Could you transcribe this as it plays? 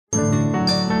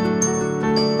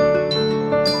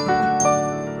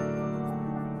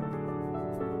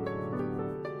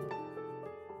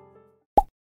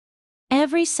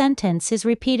Every sentence is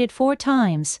repeated 4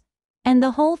 times, and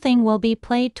the whole thing will be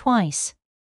played twice.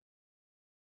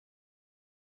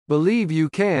 Believe you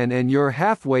can and you're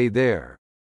halfway there.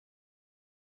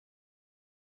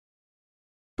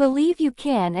 Believe you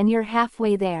can and you're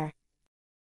halfway there.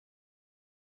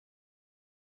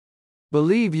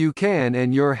 Believe you can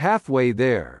and you're halfway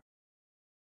there.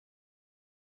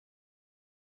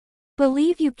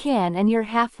 Believe you can and you're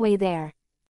halfway there.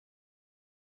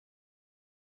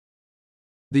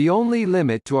 The only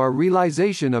limit to our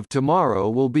realization of tomorrow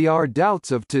will be our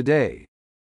doubts of today.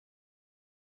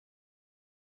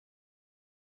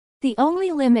 The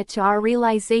only limit to our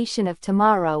realization of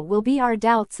tomorrow will be our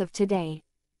doubts of today.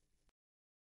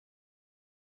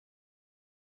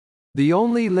 The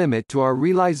only limit to our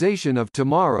realization of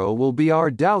tomorrow will be our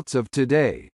doubts of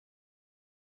today.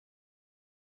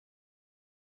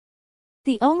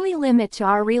 The only limit to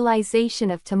our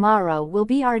realization of tomorrow will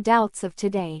be our doubts of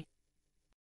today.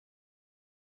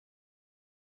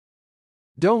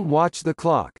 Don't watch the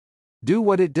clock. Do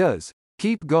what it does.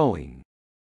 Keep going.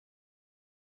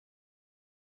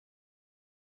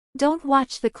 Don't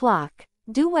watch the clock.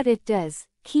 Do what it does.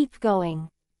 Keep going.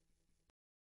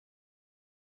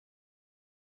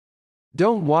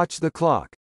 Don't watch the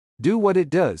clock. Do what it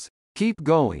does. Keep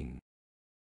going.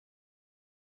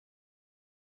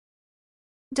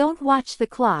 Don't watch the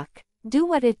clock. Do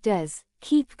what it does.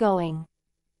 Keep going.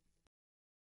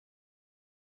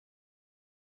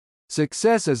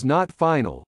 Success is not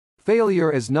final.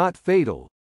 Failure is not fatal.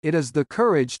 It is the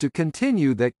courage to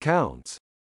continue that counts.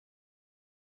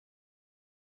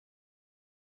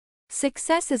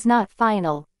 Success is not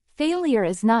final. Failure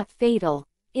is not fatal.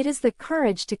 It is the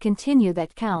courage to continue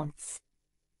that counts.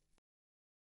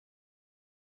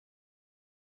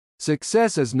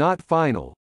 Success is not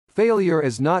final. Failure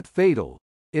is not fatal.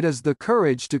 It is the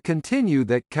courage to continue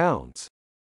that counts.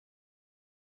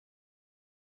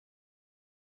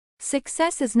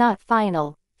 Success is not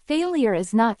final. Failure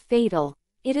is not fatal.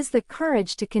 It is the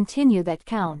courage to continue that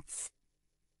counts.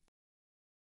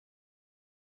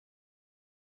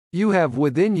 You have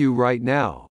within you right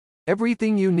now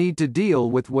everything you need to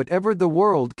deal with whatever the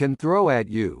world can throw at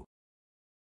you.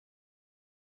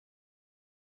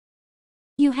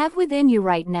 You have within you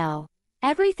right now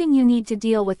everything you need to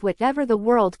deal with whatever the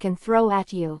world can throw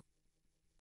at you.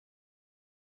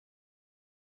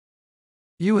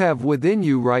 You have within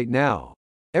you right now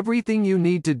everything you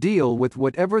need to deal with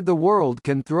whatever the world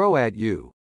can throw at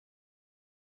you.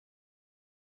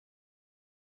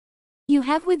 You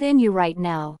have within you right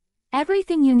now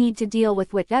everything you need to deal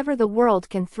with whatever the world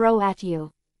can throw at you.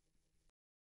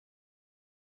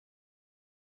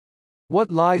 What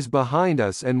lies behind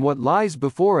us and what lies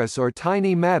before us are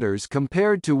tiny matters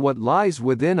compared to what lies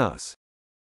within us.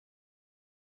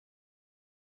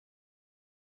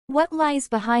 What lies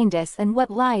behind us and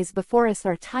what lies before us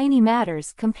are tiny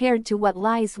matters compared to what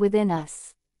lies within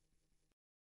us.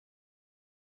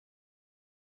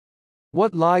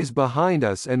 What lies behind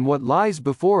us and what lies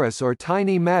before us are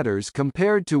tiny matters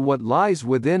compared to what lies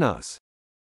within us.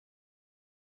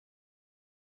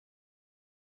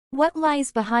 What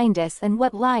lies behind us and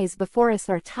what lies before us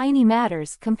are tiny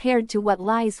matters compared to what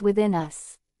lies within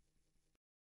us.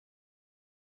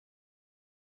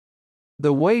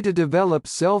 The way to develop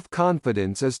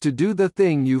self-confidence is to do the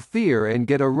thing you fear and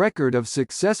get a record of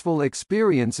successful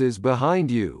experiences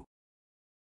behind you.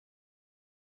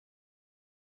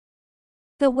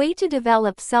 The way to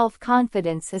develop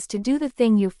self-confidence is to do the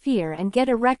thing you fear and get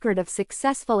a record of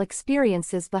successful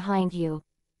experiences behind you.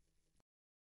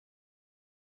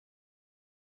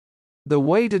 The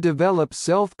way to develop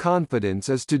self-confidence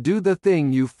is to do the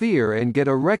thing you fear and get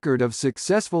a record of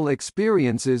successful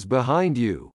experiences behind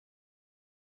you.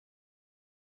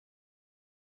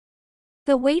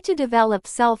 The way to develop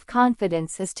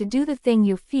self-confidence is to do the thing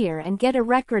you fear and get a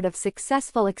record of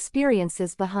successful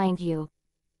experiences behind you.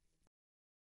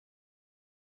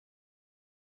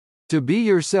 To be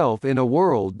yourself in a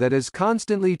world that is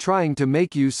constantly trying to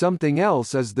make you something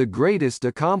else is the greatest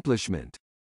accomplishment.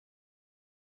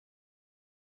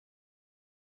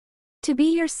 To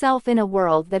be yourself in a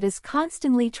world that is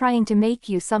constantly trying to make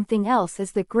you something else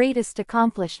is the greatest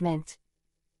accomplishment.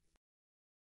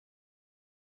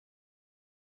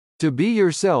 To be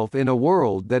yourself in a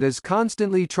world that is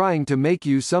constantly trying to make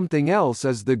you something else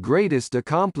is the greatest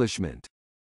accomplishment.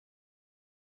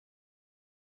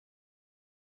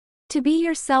 To be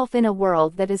yourself in a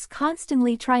world that is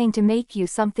constantly trying to make you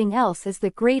something else is the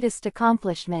greatest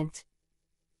accomplishment.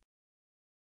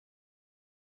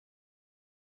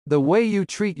 The way you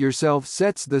treat yourself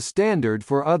sets the standard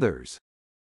for others.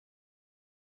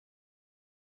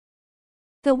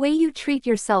 The way you treat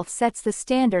yourself sets the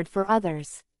standard for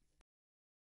others.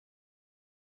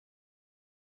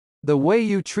 The way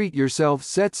you treat yourself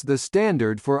sets the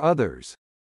standard for others.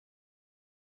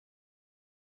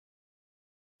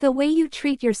 The way you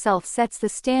treat yourself sets the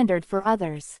standard for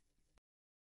others.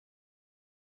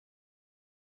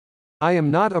 I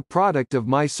am not a product of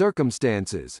my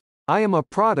circumstances. I am a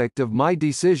product of my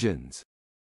decisions.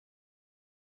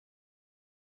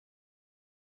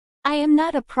 I am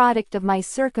not a product of my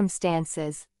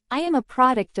circumstances. I am a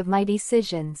product of my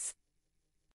decisions.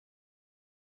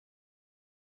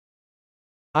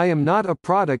 I am not a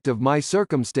product of my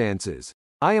circumstances.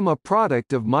 I am a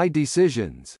product of my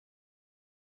decisions.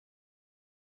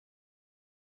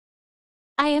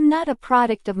 I am not a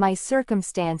product of my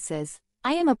circumstances.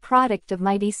 I am a product of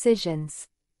my decisions.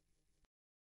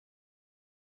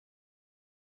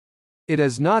 It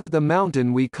is not the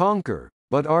mountain we conquer,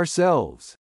 but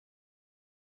ourselves.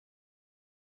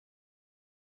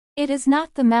 It is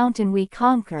not the mountain we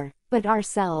conquer, but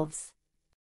ourselves.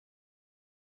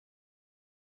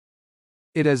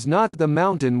 It is not the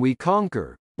mountain we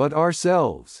conquer, but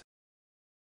ourselves.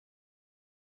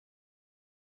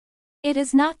 It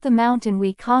is not the mountain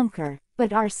we conquer,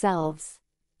 but ourselves.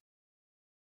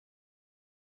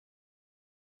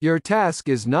 Your task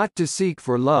is not to seek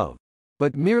for love,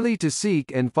 but merely to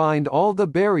seek and find all the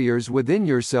barriers within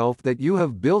yourself that you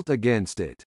have built against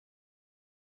it.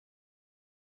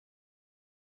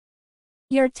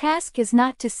 Your task is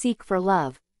not to seek for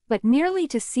love, but merely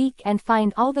to seek and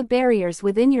find all the barriers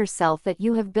within yourself that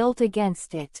you have built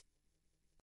against it.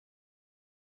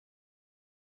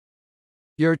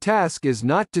 Your task is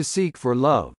not to seek for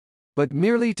love, but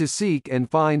merely to seek and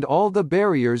find all the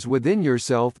barriers within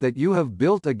yourself that you have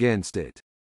built against it.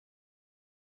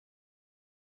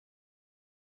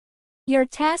 Your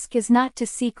task is not to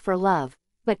seek for love,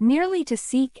 but merely to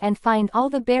seek and find all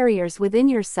the barriers within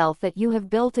yourself that you have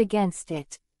built against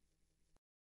it.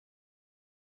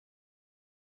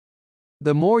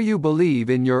 The more you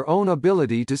believe in your own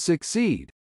ability to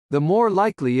succeed, the more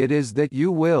likely it is that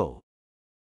you will.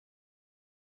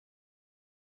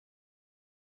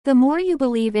 The more you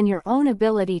believe in your own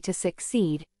ability to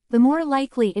succeed, the more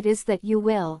likely it is that you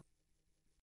will.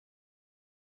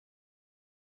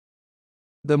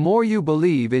 The more you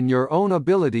believe in your own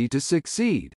ability to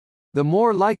succeed, the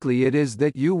more likely it is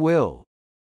that you will.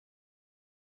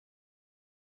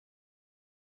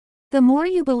 The more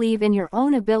you believe in your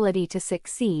own ability to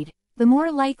succeed, the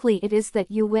more likely it is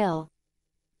that you will.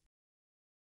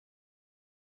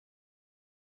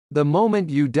 The moment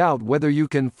you doubt whether you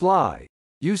can fly,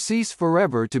 you cease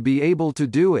forever to be able to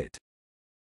do it.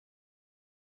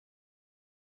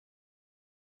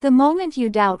 The moment you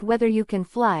doubt whether you can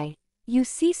fly, you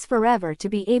cease forever to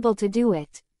be able to do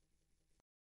it.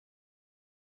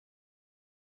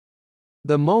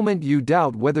 The moment you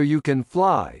doubt whether you can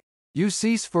fly, you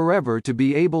cease forever to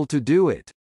be able to do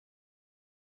it.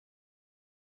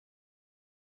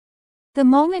 The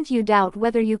moment you doubt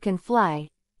whether you can fly,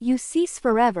 you cease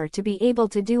forever to be able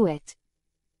to do it.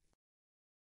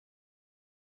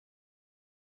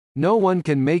 No one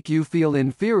can make you feel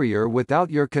inferior without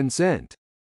your consent.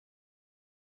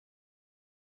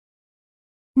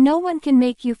 No one can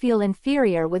make you feel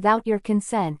inferior without your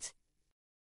consent.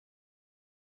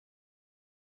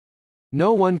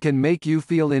 No one can make you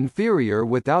feel inferior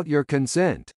without your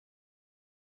consent.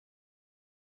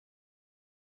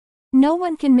 No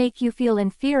one can make you feel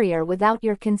inferior without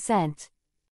your consent.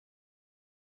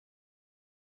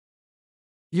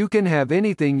 You can have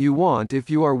anything you want if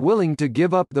you are willing to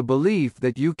give up the belief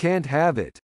that you can't have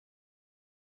it.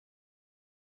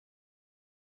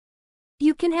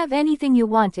 You can have anything you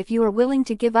want if you are willing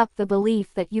to give up the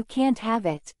belief that you can't have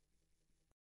it.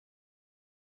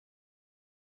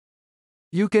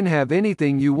 You can have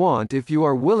anything you want if you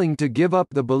are willing to give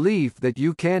up the belief that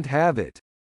you can't have it.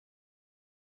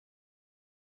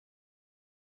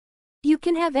 You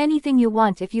can have anything you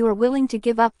want if you are willing to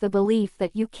give up the belief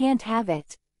that you can't have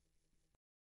it.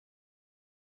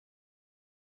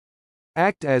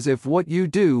 Act as if what you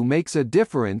do makes a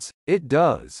difference, it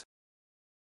does.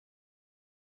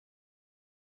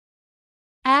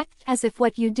 Act as if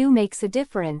what you do makes a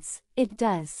difference, it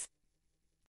does.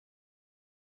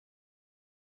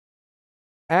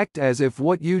 Act as if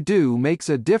what you do makes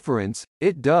a difference,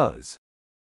 it does.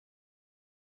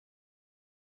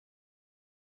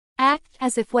 Act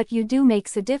as if what you do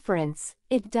makes a difference,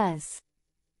 it does.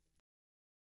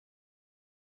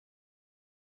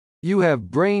 You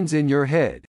have brains in your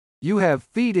head. You have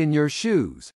feet in your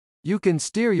shoes. You can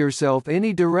steer yourself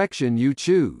any direction you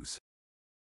choose.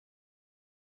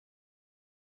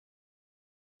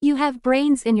 You have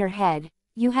brains in your head.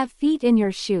 you have feet in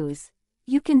your shoes.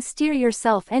 You can steer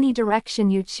yourself any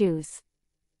direction you choose.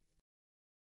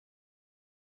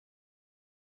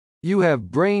 You have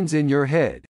brains in your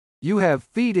head. You have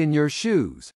feet in your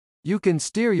shoes. You can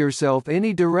steer yourself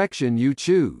any direction you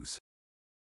choose.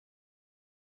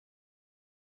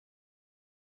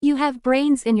 You have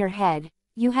brains in your head.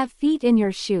 You have feet in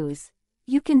your shoes.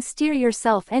 You can steer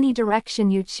yourself any direction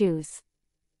you choose.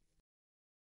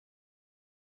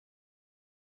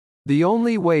 The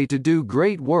only way to do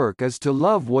great work is to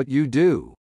love what you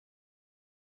do.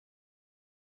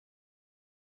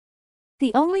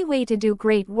 The only way to do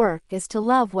great work is to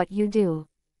love what you do.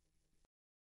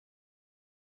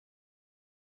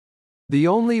 The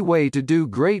only way to do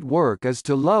great work is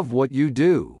to love what you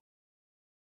do.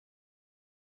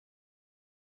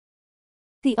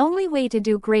 The only way to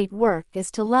do great work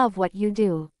is to love what you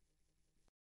do.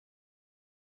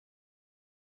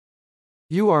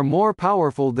 You are more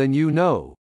powerful than you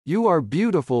know. You are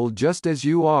beautiful just as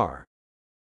you are.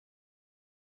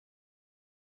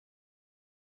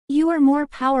 You are more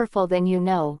powerful than you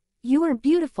know. You are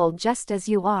beautiful just as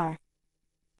you are.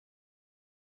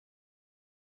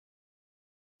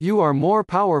 You are more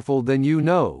powerful than you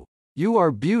know. You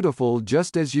are beautiful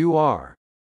just as you are.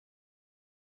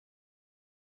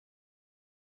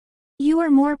 You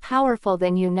are more powerful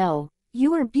than you know.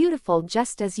 You are beautiful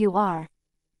just as you are.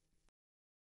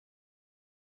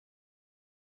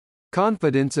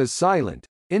 Confidence is silent.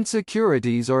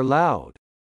 Insecurities are loud.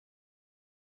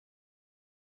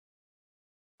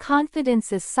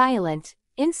 Confidence is silent.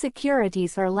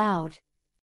 Insecurities are loud.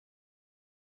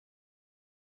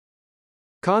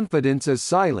 Confidence is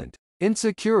silent.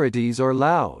 Insecurities are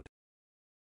loud.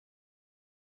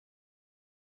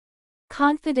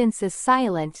 Confidence is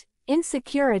silent.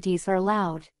 Insecurities are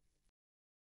loud.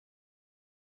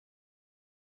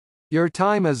 Your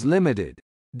time is limited.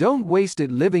 Don't waste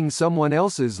it living someone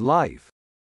else's life.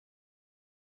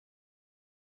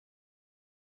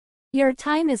 Your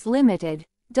time is limited.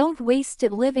 Don't waste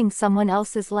it living someone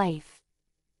else's life.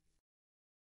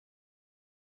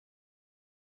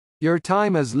 Your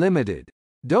time is limited.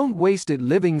 Don't waste it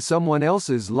living someone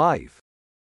else's life.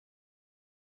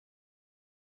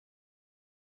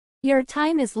 Your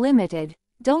time is limited.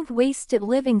 Don't waste it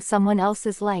living someone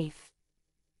else's life.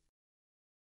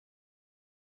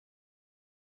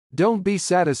 Don't be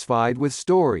satisfied with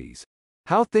stories.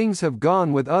 How things have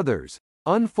gone with others.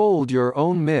 Unfold your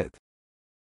own myth.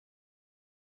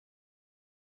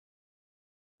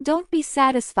 Don't be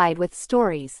satisfied with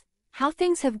stories. How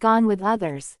things have gone with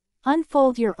others.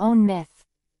 Unfold your own myth.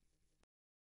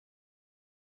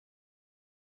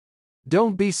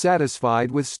 Don't be satisfied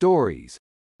with stories.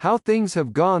 How things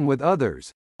have gone with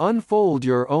others. Unfold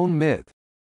your own myth.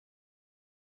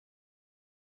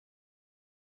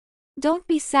 Don't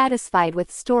be satisfied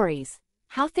with stories.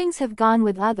 How things have gone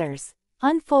with others.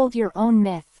 Unfold your own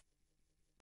myth.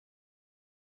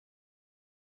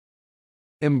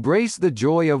 Embrace the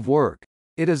joy of work.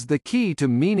 It is the key to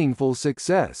meaningful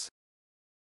success.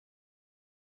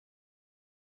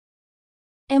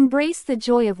 Embrace the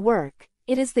joy of work.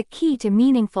 It is the key to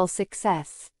meaningful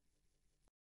success.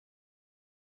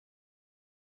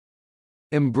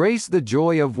 Embrace the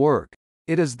joy of work.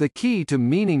 It is the key to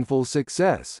meaningful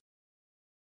success.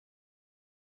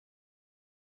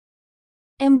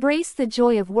 Embrace the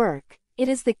joy of work. It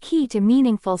is the key to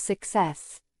meaningful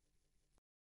success.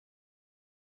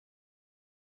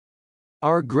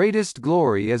 Our greatest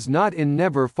glory is not in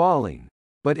never falling,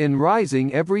 but in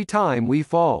rising every time we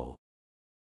fall.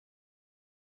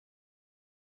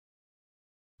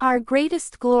 Our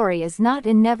greatest glory is not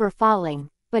in never falling,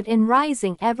 but in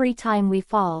rising every time we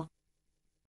fall.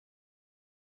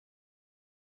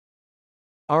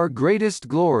 Our greatest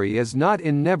glory is not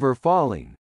in never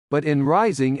falling, but in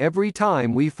rising every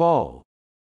time we fall.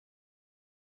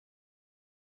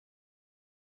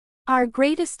 Our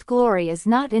greatest glory is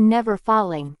not in never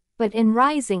falling, but in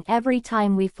rising every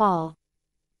time we fall.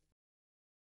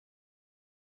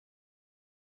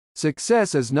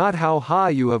 Success is not how high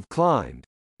you have climbed,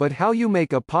 but how you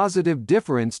make a positive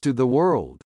difference to the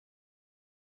world.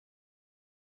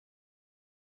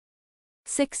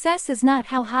 Success is not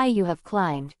how high you have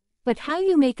climbed, but how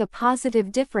you make a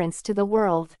positive difference to the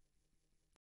world.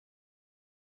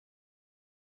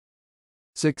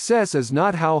 Success is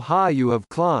not how high you have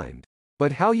climbed,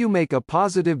 but how you make a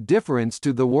positive difference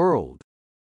to the world.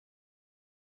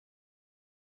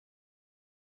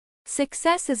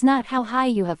 Success is not how high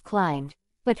you have climbed,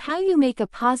 but how you make a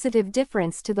positive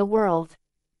difference to the world.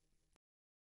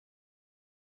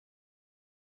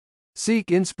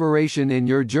 Seek inspiration in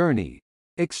your journey,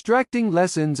 extracting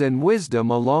lessons and wisdom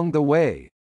along the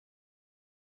way.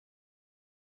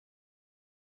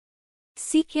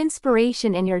 Seek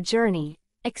inspiration in your journey,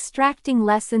 extracting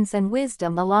lessons and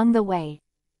wisdom along the way.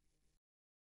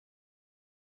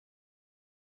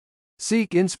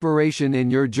 Seek inspiration in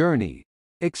your journey,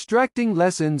 extracting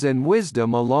lessons and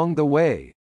wisdom along the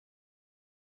way.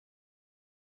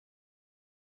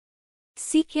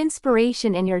 Seek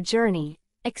inspiration in your journey,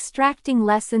 extracting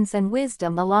lessons and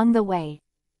wisdom along the way.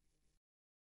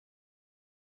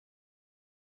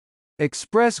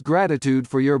 Express gratitude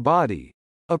for your body,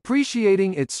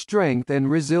 appreciating its strength and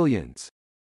resilience.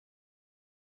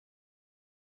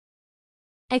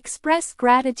 Express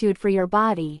gratitude for your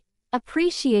body,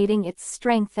 appreciating its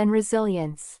strength and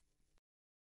resilience.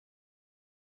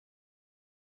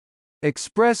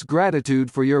 Express gratitude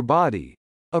for your body,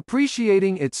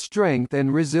 appreciating its strength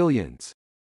and resilience.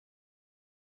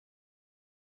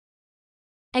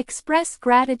 Express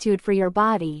gratitude for your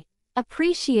body,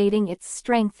 appreciating its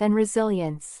strength and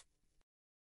resilience.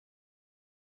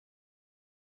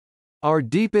 Our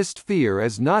deepest fear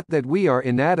is not that we are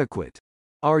inadequate.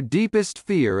 Our deepest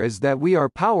fear is that we are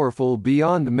powerful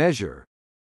beyond measure.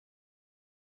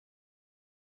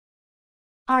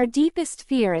 Our deepest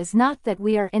fear is not that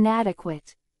we are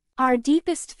inadequate. Our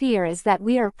deepest fear is that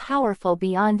we are powerful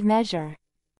beyond measure.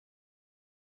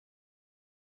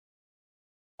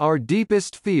 Our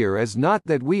deepest fear is not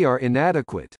that we are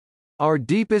inadequate. Our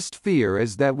deepest fear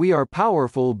is that we are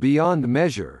powerful beyond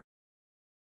measure.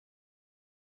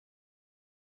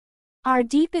 Our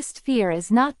deepest fear is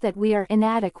not that we are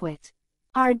inadequate.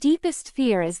 Our deepest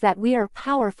fear is that we are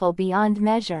powerful beyond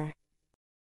measure.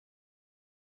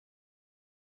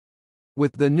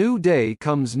 With the new day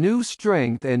comes new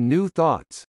strength and new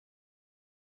thoughts.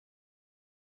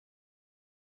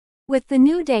 With the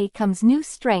new day comes new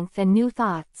strength and new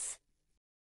thoughts.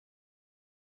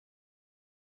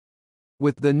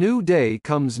 With the new day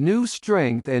comes new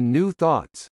strength and new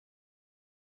thoughts.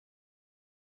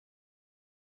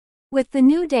 With the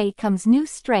new day comes new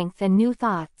strength and new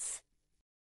thoughts.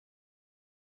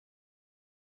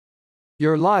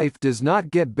 Your life does not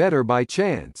get better by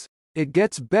chance. It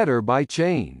gets better by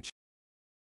change.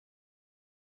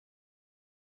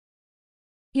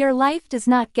 Your life does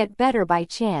not get better by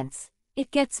chance. It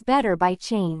gets better by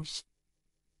change.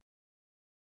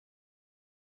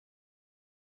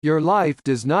 Your life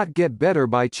does not get better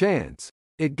by chance.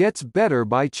 It gets better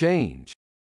by change.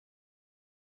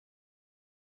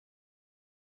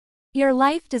 Your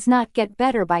life does not get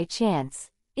better by chance.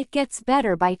 It gets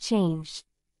better by change.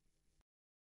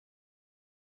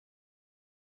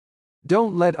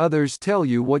 Don't let others tell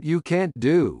you what you can't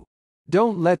do.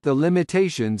 Don't let the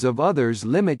limitations of others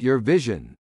limit your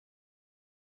vision.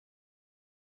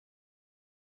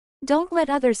 Don't let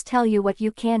others tell you what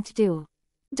you can't do.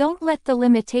 Don't let the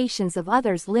limitations of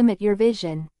others limit your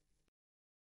vision.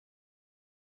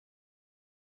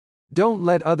 Don't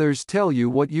let others tell you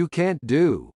what you can't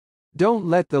do. Don't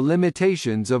let the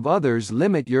limitations of others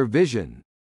limit your vision.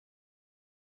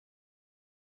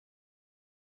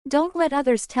 Don't let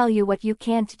others tell you what you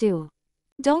can't do.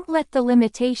 Don't let the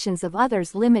limitations of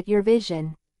others limit your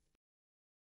vision.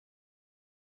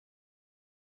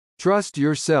 Trust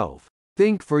yourself.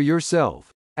 Think for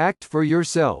yourself. Act for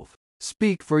yourself.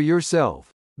 Speak for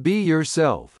yourself. Be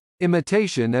yourself.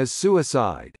 Imitation is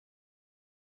suicide.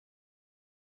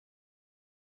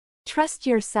 Trust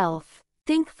yourself.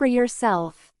 Think for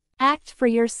yourself. Act for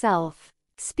yourself.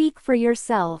 Speak for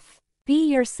yourself. Be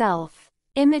yourself.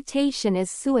 Imitation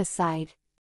is suicide.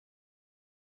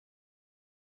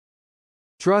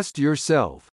 Trust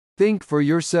yourself. Think for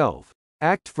yourself.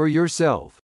 Act for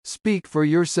yourself. Speak for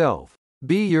yourself.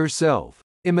 Be yourself.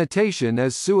 Imitation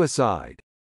is suicide.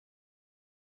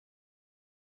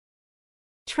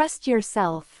 Trust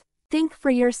yourself. Think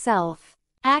for yourself.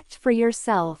 Act for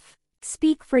yourself.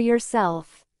 Speak for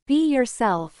yourself. Be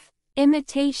yourself.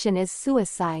 Imitation is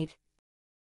suicide.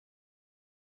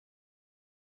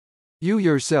 You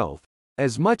yourself,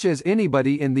 as much as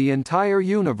anybody in the entire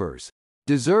universe,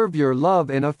 deserve your love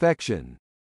and affection.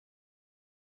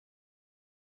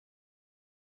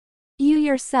 You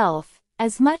yourself,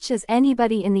 as much as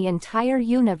anybody in the entire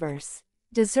universe,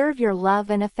 deserve your love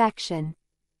and affection.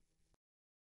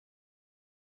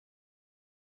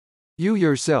 You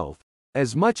yourself,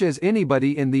 as much as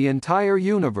anybody in the entire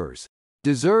universe,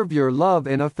 deserve your love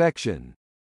and affection.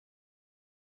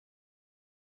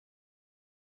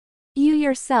 You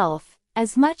yourself,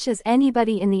 as much as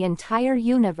anybody in the entire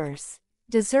universe,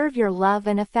 deserve your love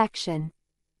and affection.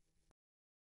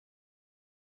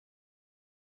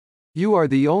 You are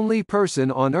the only person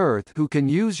on earth who can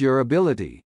use your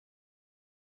ability.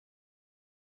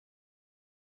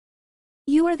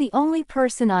 You are the only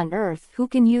person on earth who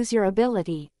can use your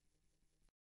ability.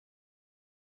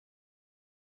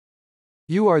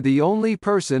 You are the only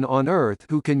person on earth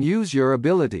who can use your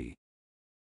ability.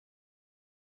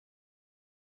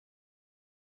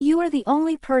 You are the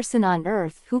only person on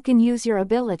earth who can use your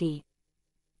ability.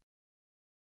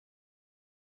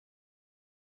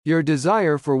 Your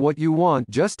desire for what you want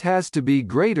just has to be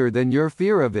greater than your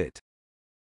fear of it.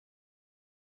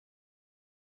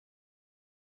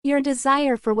 Your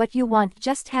desire for what you want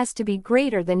just has to be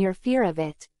greater than your fear of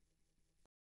it.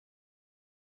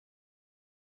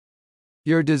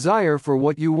 Your desire for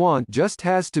what you want just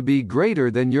has to be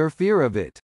greater than your fear of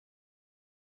it.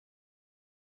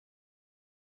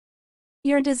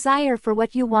 Your desire for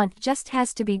what you want just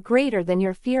has to be greater than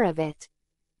your fear of it.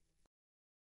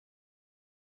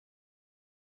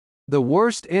 The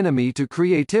worst enemy to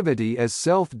creativity is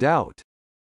self-doubt.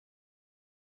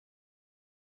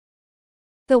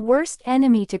 The worst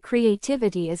enemy to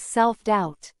creativity is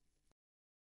self-doubt.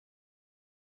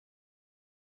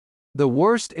 The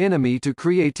worst enemy to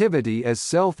creativity is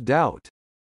self-doubt.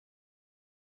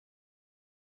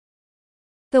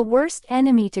 The worst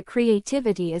enemy to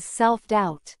creativity is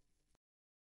self-doubt.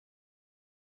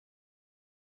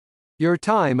 Your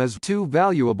time is too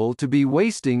valuable to be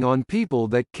wasting on people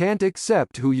that can't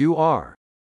accept who you are.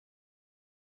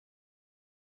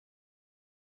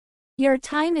 Your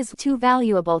time is too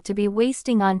valuable to be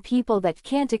wasting on people that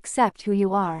can't accept who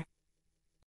you are.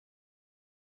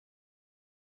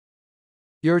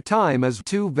 Your time is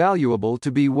too valuable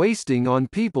to be wasting on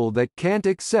people that can't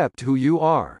accept who you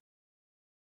are.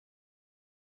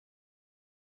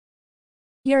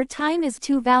 Your time is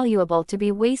too valuable to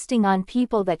be wasting on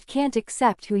people that can't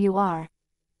accept who you are.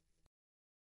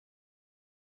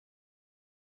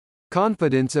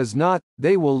 Confidence is not,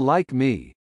 they will like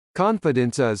me.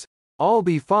 Confidence is, I'll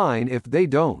be fine if they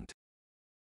don't.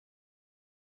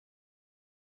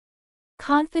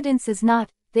 Confidence is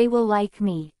not, they will like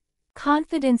me.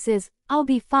 Confidence is, I'll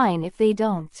be fine if they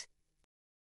don't.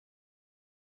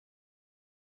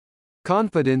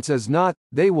 Confidence is not,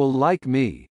 they will like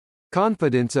me.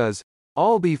 Confidence is,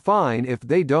 I'll be fine if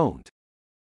they don't.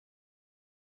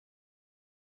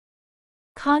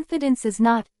 Confidence is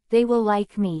not, they will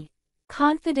like me.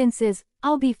 Confidence is,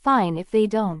 I'll be fine if they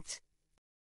don't.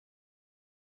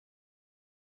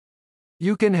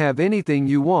 You can have anything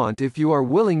you want if you are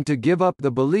willing to give up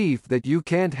the belief that you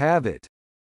can't have it.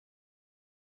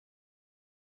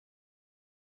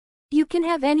 You can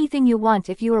have anything you want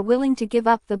if you are willing to give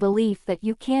up the belief that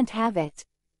you can't have it.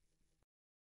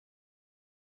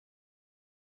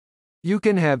 You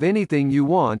can have anything you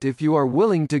want if you are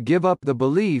willing to give up the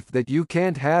belief that you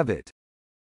can't have it.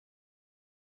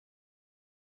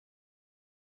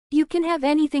 You can have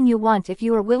anything you want if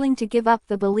you are willing to give up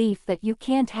the belief that you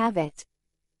can't have it.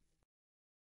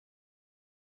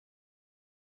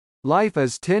 Life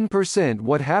is 10%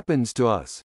 what happens to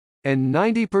us, and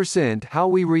 90% how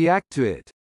we react to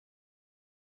it.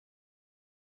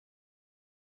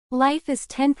 Life is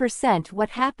 10% what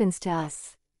happens to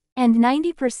us, and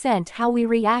 90% how we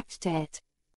react to it.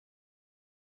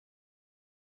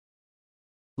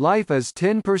 Life is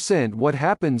 10% what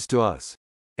happens to us,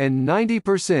 and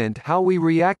 90% how we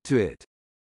react to it.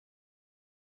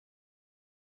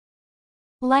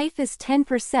 Life is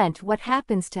 10% what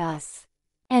happens to us,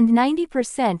 and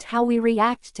 90% how we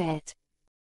react to it.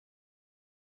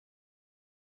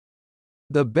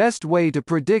 The best way to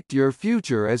predict your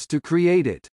future is to create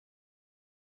it.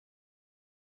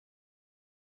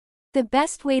 The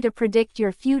best way to predict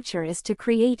your future is to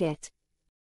create it.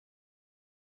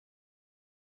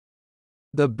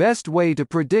 The best way to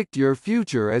predict your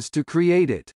future is to create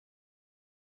it.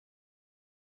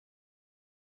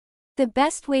 The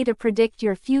best way to predict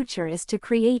your future is to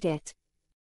create it.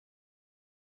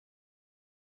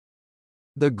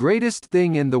 The greatest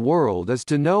thing in the world is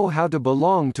to know how to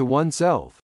belong to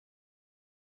oneself.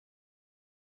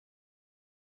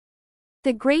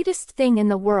 The greatest thing in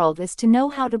the world is to know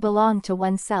how to belong to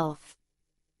oneself.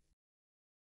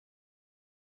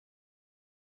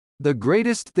 The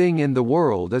greatest thing in the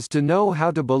world is to know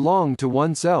how to belong to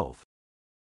oneself.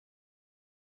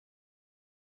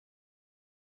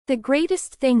 The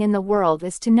greatest thing in the world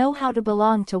is to know how to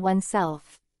belong to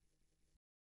oneself.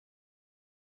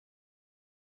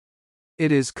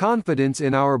 It is confidence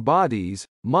in our bodies,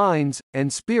 minds,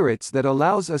 and spirits that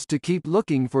allows us to keep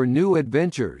looking for new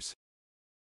adventures.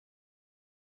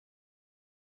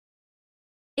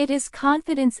 It is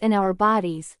confidence in our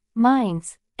bodies,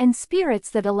 minds, and spirits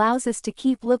that allows us to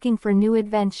keep looking for new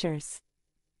adventures.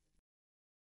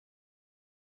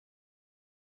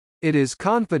 It is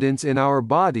confidence in our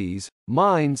bodies,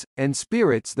 minds, and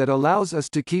spirits that allows us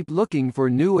to keep looking for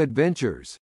new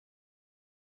adventures.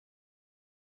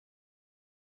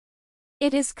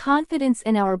 It is confidence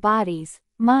in our bodies,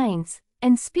 minds,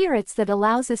 and spirits that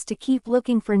allows us to keep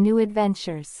looking for new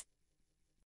adventures.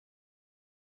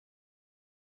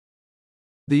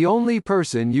 The only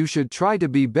person you should try to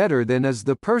be better than is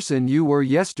the person you were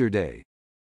yesterday.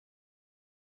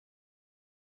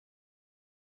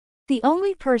 The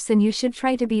only person you should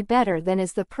try to be better than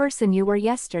is the person you were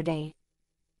yesterday.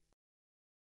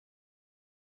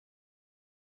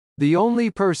 The only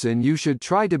person you should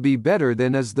try to be better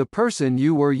than is the person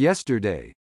you were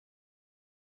yesterday.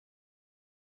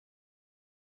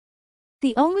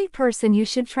 The only person you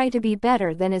should try to be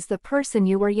better than is the person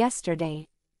you were yesterday.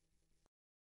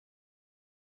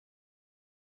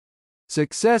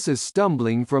 Success is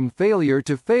stumbling from failure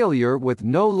to failure with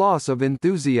no loss of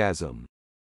enthusiasm.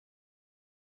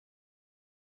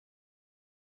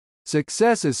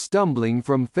 Success is stumbling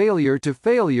from failure to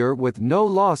failure with no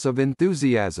loss of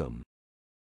enthusiasm.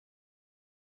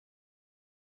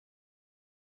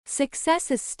 Success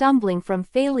is stumbling from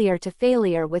failure to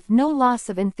failure with no loss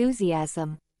of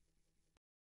enthusiasm.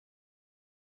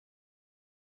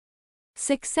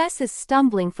 Success is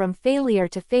stumbling from failure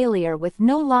to failure with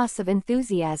no loss of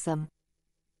enthusiasm.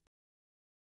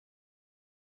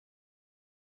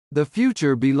 The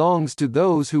future belongs to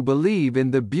those who believe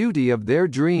in the beauty of their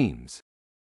dreams.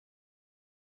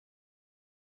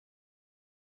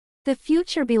 The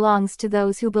future belongs to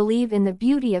those who believe in the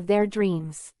beauty of their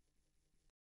dreams.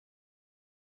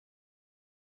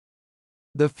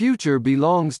 The future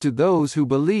belongs to those who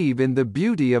believe in the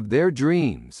beauty of their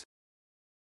dreams.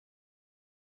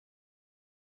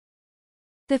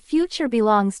 The future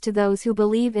belongs to those who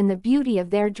believe in the beauty of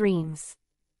their dreams.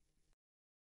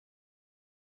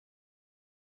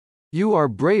 You are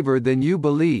braver than you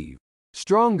believe,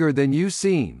 stronger than you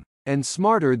seem, and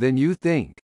smarter than you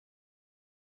think.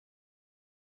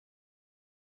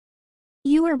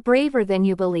 You are braver than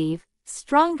you believe,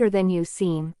 stronger than you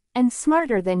seem, and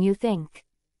smarter than you think.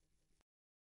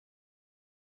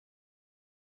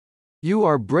 You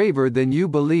are braver than you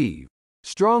believe,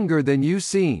 stronger than you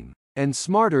seem, and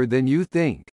smarter than you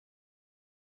think.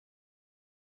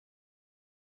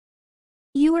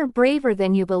 You are braver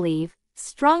than you believe,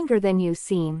 stronger than you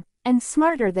seem, and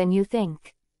smarter than you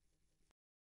think.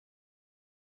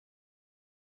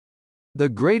 The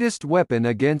greatest weapon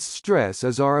against stress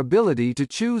is our ability to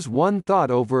choose one thought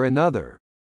over another.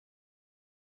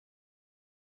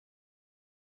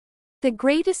 The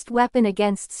greatest weapon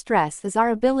against stress is our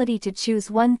ability to choose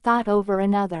one thought over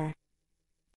another.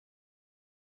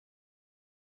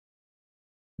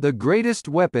 The greatest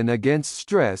weapon against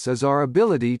stress is our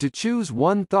ability to choose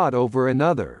one thought over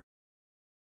another.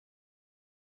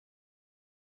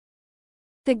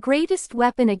 The greatest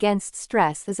weapon against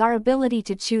stress is our ability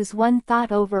to choose one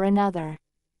thought over another.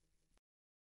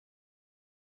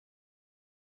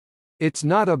 It's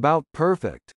not about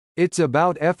perfect. It's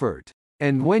about effort.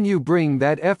 And when you bring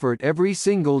that effort every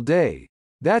single day,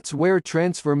 that's where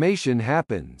transformation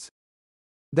happens.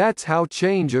 That's how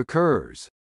change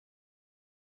occurs.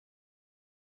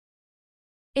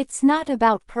 It's not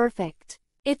about perfect.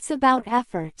 It's about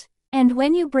effort. And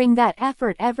when you bring that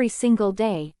effort every single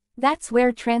day, that's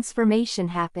where transformation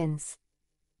happens.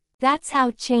 That's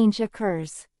how change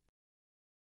occurs.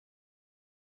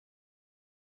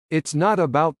 It's not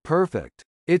about perfect.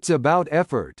 It's about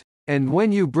effort. And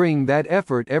when you bring that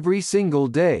effort every single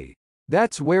day,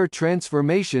 that's where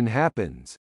transformation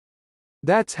happens.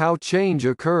 That's how change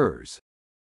occurs.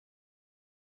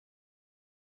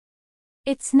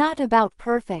 It's not about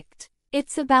perfect.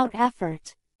 It's about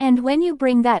effort. And when you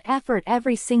bring that effort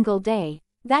every single day,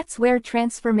 that's where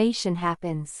transformation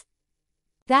happens.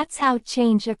 That's how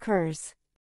change occurs.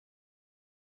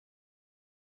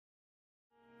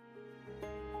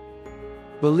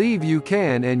 Believe you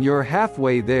can and you're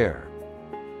halfway there.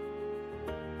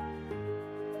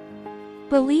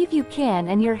 Believe you can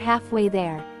and you're halfway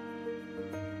there.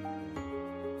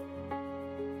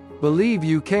 Believe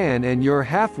you can and you're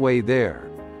halfway there.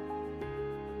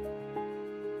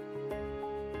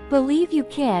 Believe you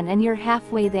can and you're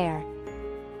halfway there.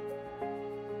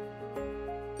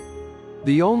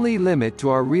 The only limit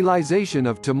to our realization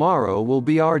of tomorrow will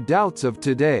be our doubts of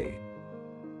today.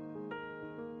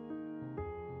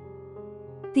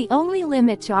 The only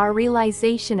limit to our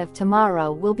realization of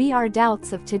tomorrow will be our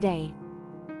doubts of today.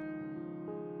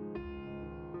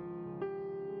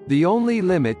 The only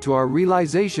limit to our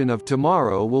realization of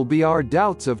tomorrow will be our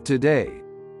doubts of today.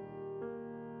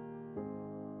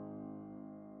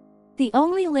 The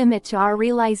only limit to our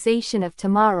realization of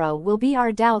tomorrow will be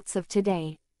our doubts of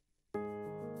today.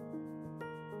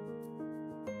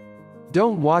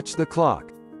 Don't watch the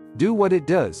clock. Do what it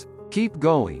does. Keep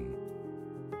going.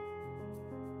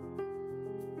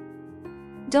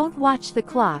 Don't watch the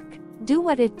clock. Do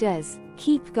what it does.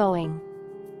 Keep going.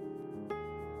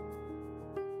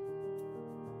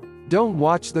 Don't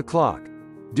watch the clock.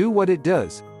 Do what it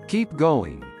does. Keep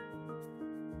going.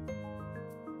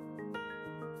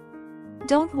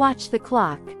 Don't watch the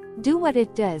clock. Do what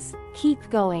it does. Keep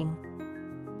going.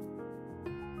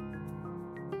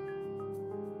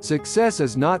 Success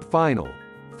is not final.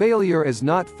 Failure is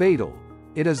not fatal.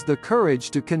 It is the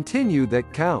courage to continue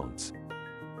that counts.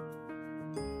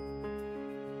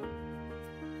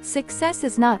 Success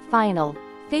is not final.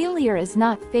 Failure is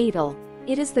not fatal.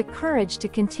 It is the courage to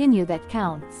continue that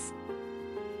counts.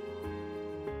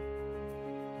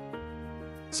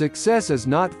 Success is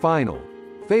not final.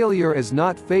 Failure is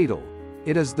not fatal.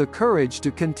 It is the courage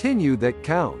to continue that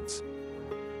counts.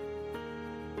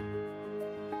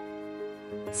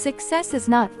 Success is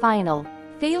not final.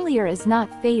 Failure is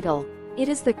not fatal. It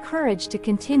is the courage to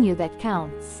continue that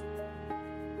counts.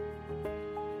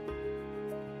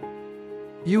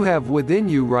 You have within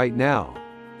you right now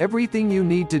everything you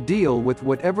need to deal with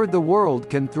whatever the world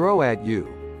can throw at you.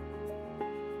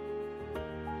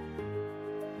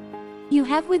 You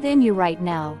have within you right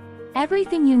now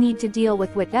everything you need to deal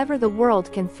with whatever the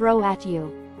world can throw at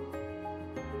you.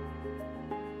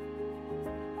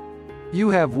 You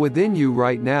have within you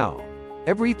right now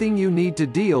everything you need to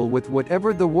deal with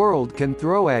whatever the world can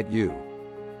throw at you.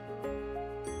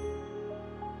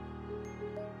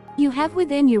 You have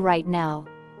within you right now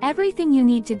everything you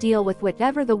need to deal with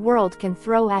whatever the world can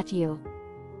throw at you.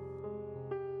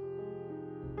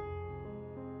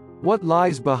 What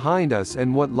lies behind us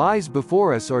and what lies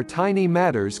before us are tiny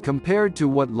matters compared to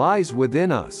what lies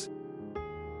within us.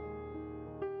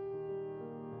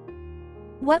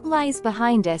 What lies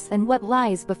behind us and what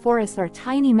lies before us are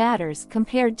tiny matters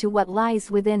compared to what lies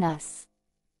within us.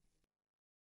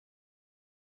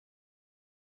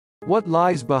 What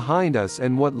lies behind us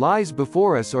and what lies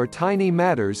before us are tiny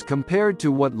matters compared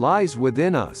to what lies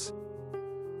within us.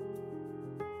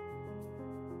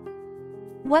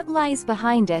 What lies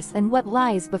behind us and what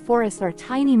lies before us are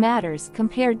tiny matters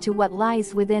compared to what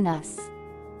lies within us.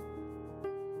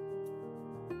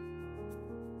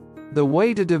 The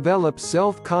way to develop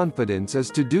self-confidence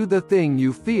is to do the thing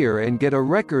you fear and get a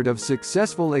record of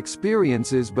successful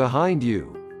experiences behind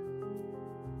you.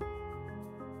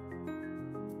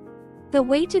 The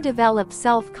way to develop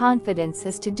self-confidence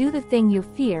is to do the thing you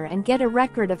fear and get a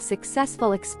record of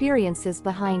successful experiences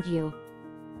behind you.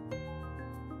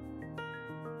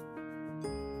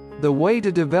 The way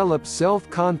to develop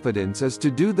self-confidence is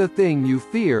to do the thing you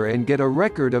fear and get a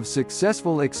record of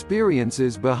successful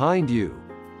experiences behind you.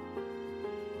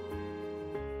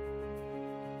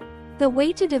 The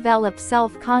way to develop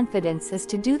self-confidence is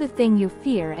to do the thing you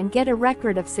fear and get a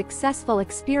record of successful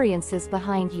experiences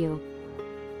behind you.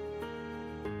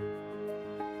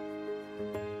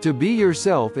 To be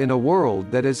yourself in a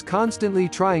world that is constantly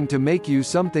trying to make you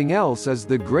something else is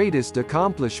the greatest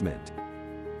accomplishment.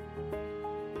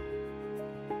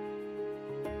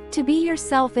 To be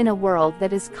yourself in a world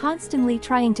that is constantly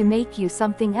trying to make you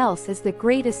something else is the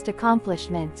greatest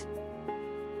accomplishment.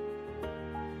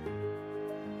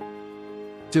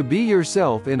 To be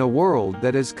yourself in a world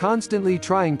that is constantly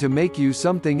trying to make you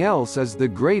something else is the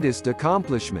greatest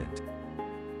accomplishment.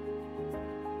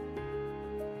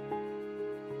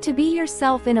 To be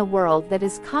yourself in a world that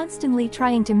is constantly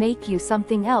trying to make you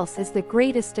something else is the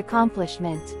greatest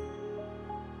accomplishment.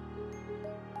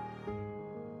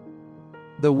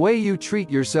 The way you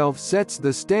treat yourself sets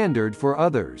the standard for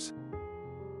others.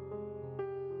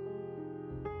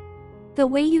 The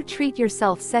way you treat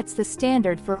yourself sets the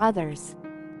standard for others.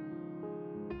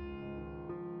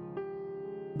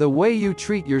 The way you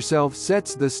treat yourself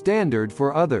sets the standard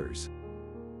for others.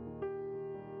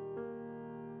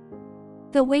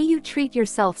 The way you treat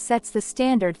yourself sets the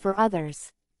standard for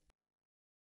others.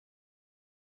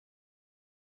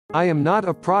 I am not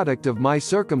a product of my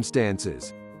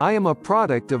circumstances. I am a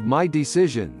product of my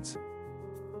decisions.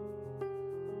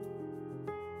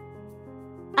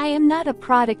 I am not a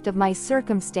product of my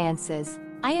circumstances.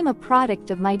 I am a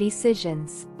product of my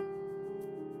decisions.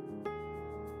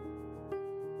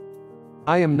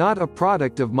 I am not a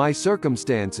product of my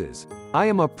circumstances. I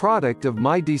am a product of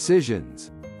my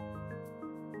decisions.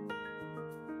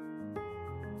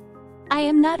 I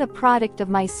am not a product of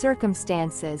my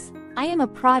circumstances. I am a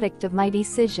product of my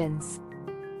decisions.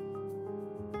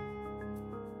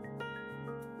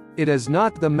 It is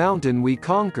not the mountain we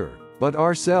conquer, but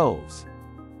ourselves.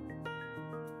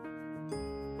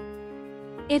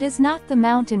 It is not the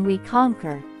mountain we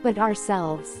conquer, but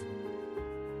ourselves.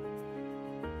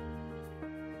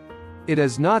 It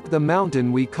is not the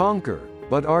mountain we conquer,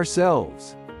 but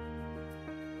ourselves.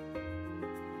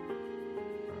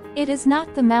 It is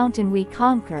not the mountain we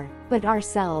conquer, but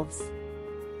ourselves.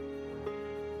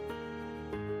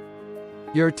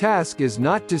 Your task is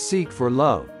not to seek for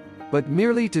love, but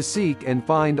merely to seek and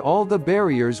find all the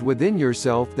barriers within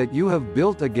yourself that you have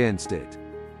built against it.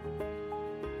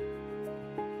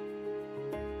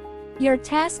 Your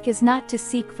task is not to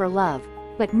seek for love,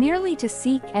 but merely to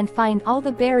seek and find all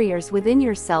the barriers within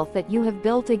yourself that you have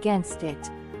built against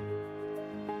it.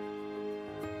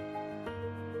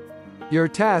 Your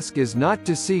task is not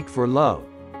to seek for love,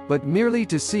 but merely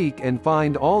to seek and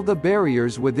find all the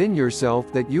barriers within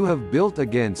yourself that you have built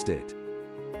against it.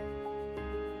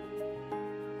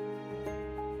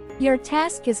 Your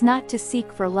task is not to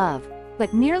seek for love,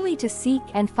 but merely to seek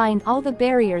and find all the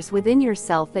barriers within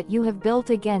yourself that you have built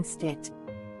against it.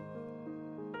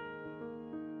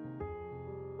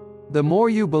 The more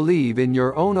you believe in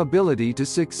your own ability to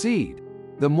succeed,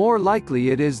 the more likely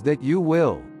it is that you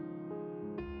will.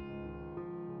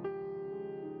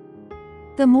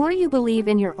 The more you believe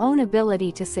in your own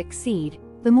ability to succeed,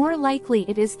 the more likely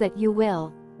it is that you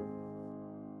will.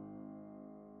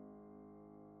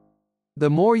 The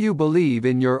more you believe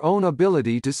in your own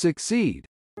ability to succeed,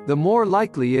 the more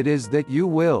likely it is that you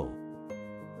will.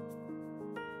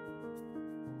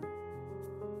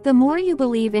 The more you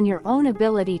believe in your own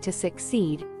ability to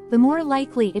succeed, the more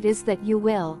likely it is that you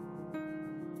will.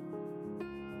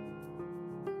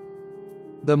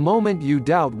 The moment you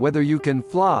doubt whether you can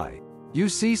fly, you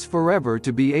cease forever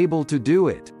to be able to do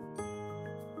it.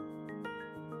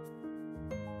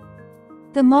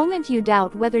 The moment you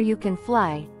doubt whether you can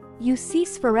fly, you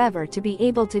cease forever to be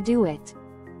able to do it.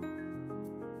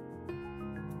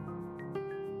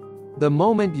 The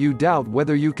moment you doubt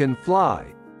whether you can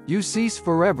fly, you cease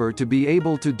forever to be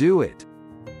able to do it.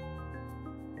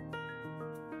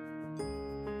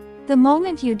 The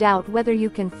moment you doubt whether you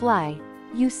can fly,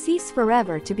 you cease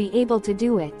forever to be able to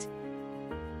do it.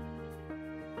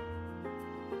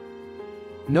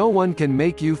 No one can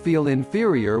make you feel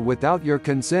inferior without your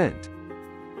consent.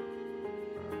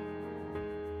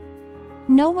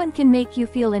 No one can make you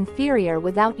feel inferior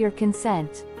without your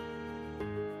consent.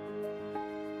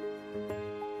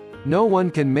 No one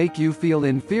can make you feel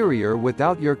inferior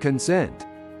without your consent.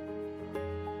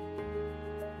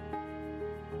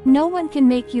 No one can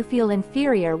make you feel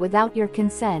inferior without your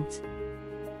consent.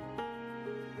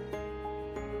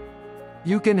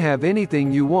 You can have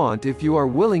anything you want if you are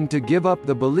willing to give up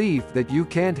the belief that you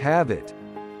can't have it.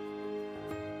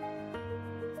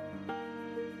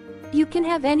 You can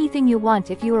have anything you want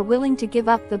if you are willing to give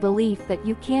up the belief that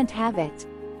you can't have it.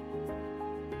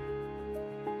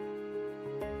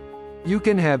 You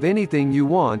can have anything you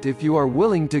want if you are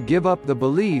willing to give up the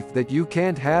belief that you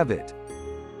can't have it.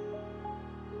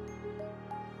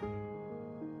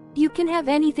 You can have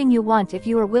anything you want if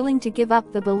you are willing to give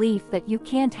up the belief that you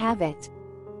can't have it.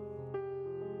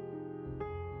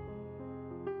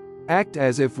 Act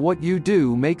as if what you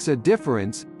do makes a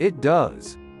difference, it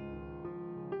does.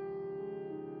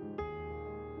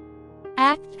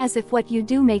 Act as if what you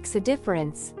do makes a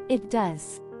difference, it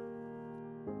does.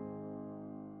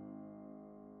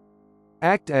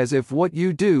 Act as if what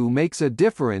you do makes a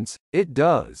difference, it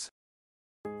does.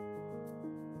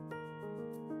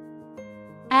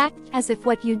 Act as if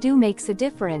what you do makes a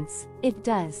difference, it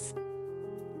does.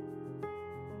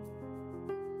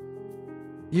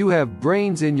 You have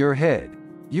brains in your head.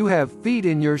 You have feet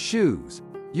in your shoes.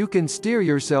 You can steer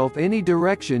yourself any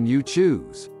direction you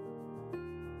choose.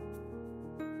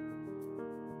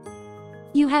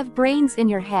 You have brains in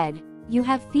your head. You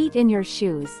have feet in your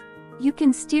shoes. You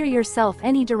can steer yourself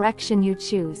any direction you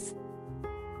choose.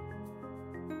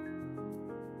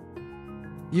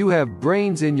 You have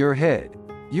brains in your head.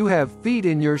 You have feet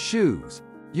in your shoes.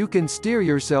 You can steer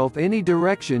yourself any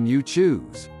direction you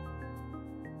choose.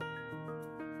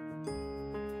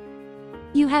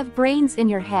 You have brains in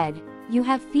your head. You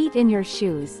have feet in your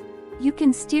shoes. You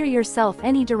can steer yourself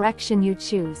any direction you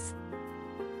choose.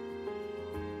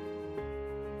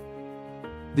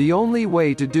 The only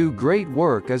way to do great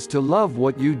work is to love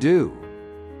what you do.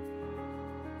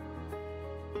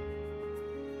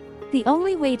 The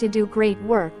only way to do great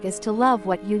work is to love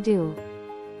what you do.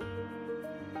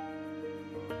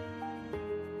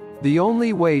 The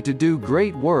only way to do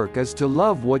great work is to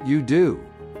love what you do.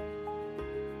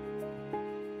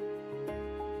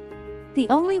 The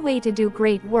only way to do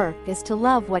great work is to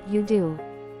love what you do.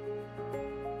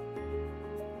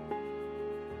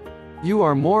 You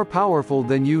are more powerful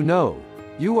than you know.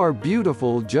 You are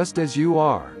beautiful just as you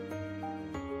are.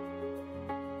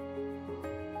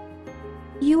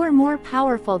 You are more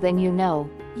powerful than you know.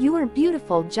 You are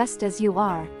beautiful just as you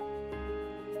are.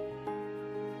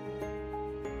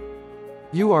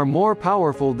 You are more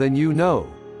powerful than you know.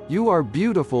 You are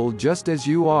beautiful just as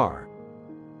you are.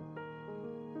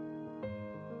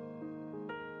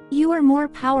 You are more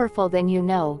powerful than you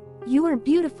know. You are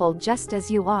beautiful just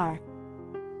as you are.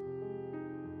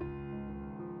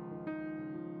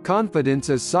 Confidence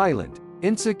is silent.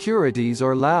 Insecurities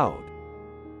are loud.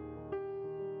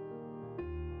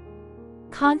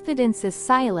 Confidence is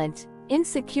silent.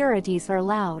 Insecurities are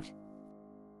loud.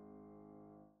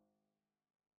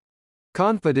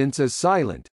 Confidence is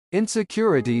silent.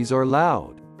 Insecurities are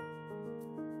loud.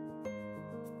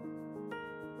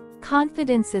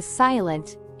 Confidence is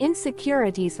silent.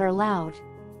 Insecurities are loud.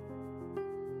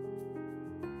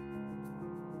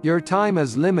 Your time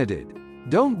is limited.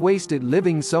 Don't waste it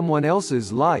living someone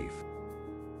else's life.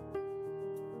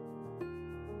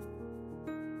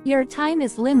 Your time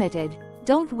is limited.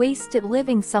 Don't waste it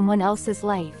living someone else's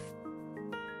life.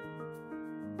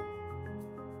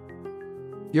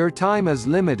 Your time is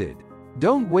limited.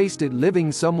 Don't waste it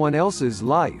living someone else's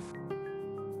life.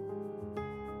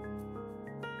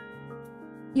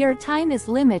 Your time is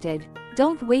limited.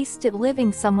 Don't waste it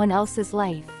living someone else's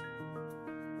life.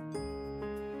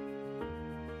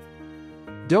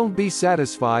 Don't be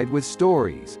satisfied with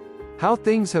stories. How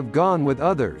things have gone with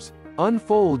others.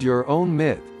 Unfold your own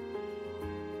myth.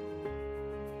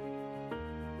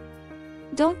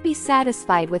 Don't be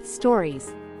satisfied with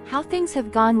stories. How things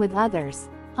have gone with others.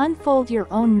 Unfold your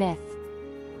own myth.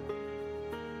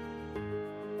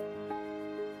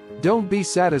 Don't be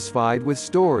satisfied with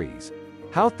stories.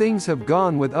 How things have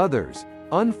gone with others.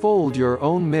 Unfold your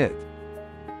own myth.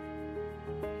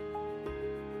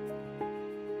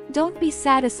 Don't be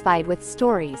satisfied with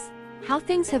stories. How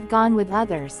things have gone with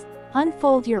others.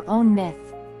 Unfold your own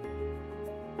myth.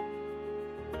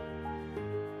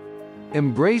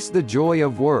 Embrace the joy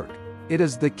of work. It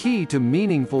is the key to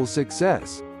meaningful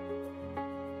success.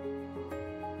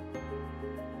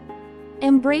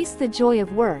 Embrace the joy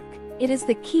of work. It is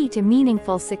the key to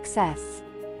meaningful success.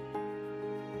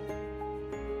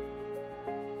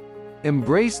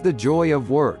 Embrace the joy of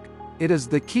work. It is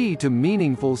the key to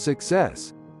meaningful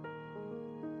success.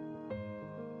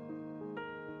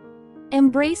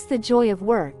 Embrace the joy of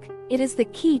work. It is the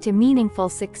key to meaningful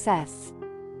success.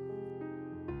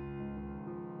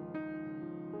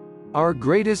 Our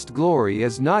greatest glory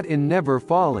is not in never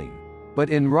falling, but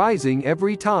in rising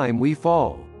every time we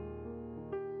fall.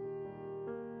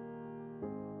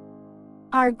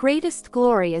 Our greatest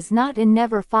glory is not in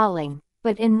never falling,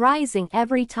 but in rising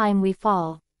every time we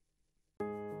fall.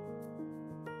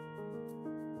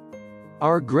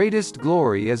 Our greatest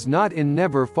glory is not in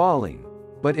never falling,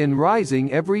 but in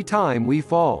rising every time we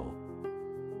fall.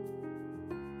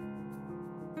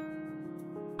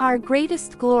 Our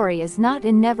greatest glory is not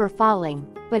in never falling,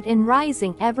 but in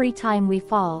rising every time we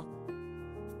fall.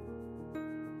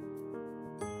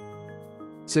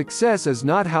 Success is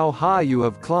not how high you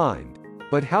have climbed,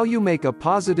 but how you make a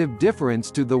positive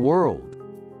difference to the world.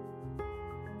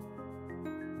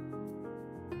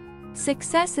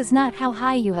 Success is not how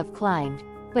high you have climbed,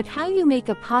 but how you make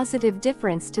a positive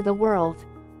difference to the world.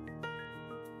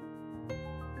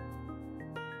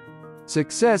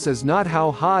 Success is not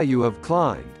how high you have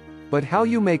climbed, but how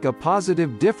you make a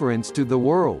positive difference to the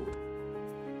world.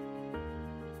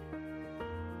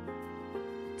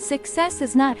 Success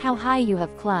is not how high you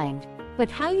have climbed, but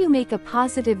how you make a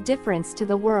positive difference to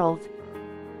the world.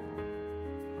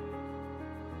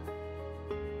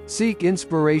 Seek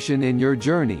inspiration in your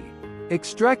journey,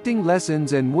 extracting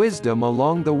lessons and wisdom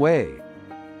along the way.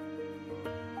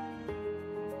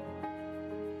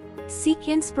 Seek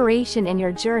inspiration in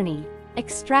your journey,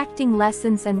 extracting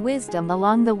lessons and wisdom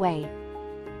along the way.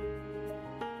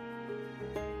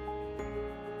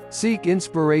 Seek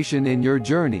inspiration in your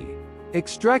journey,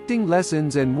 extracting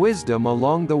lessons and wisdom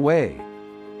along the way.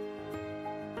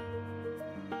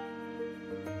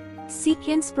 Seek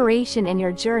inspiration in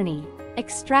your journey,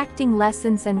 extracting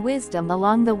lessons and wisdom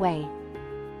along the way.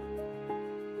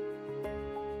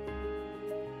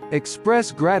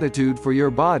 Express gratitude for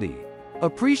your body,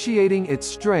 appreciating its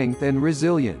strength and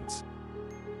resilience.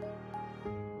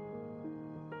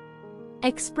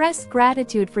 Express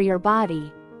gratitude for your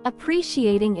body,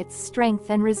 appreciating its strength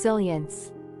and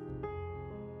resilience.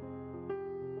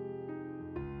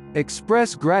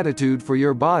 Express gratitude for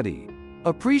your body,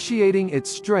 appreciating its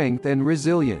strength and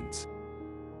resilience.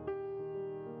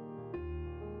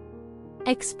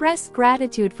 Express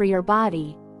gratitude for your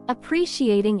body,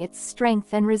 appreciating its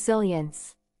strength and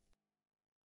resilience.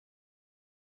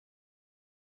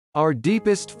 Our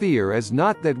deepest fear is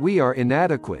not that we are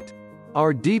inadequate.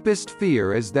 Our deepest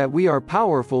fear is that we are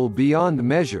powerful beyond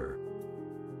measure.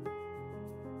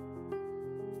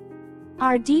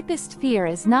 Our deepest fear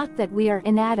is not that we are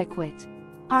inadequate.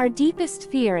 Our deepest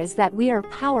fear is that we are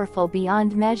powerful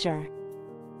beyond measure.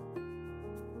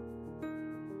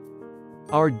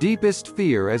 Our deepest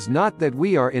fear is not that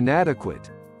we are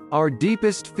inadequate. Our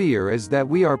deepest fear is that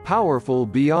we are powerful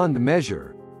beyond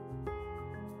measure.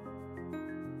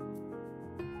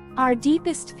 Our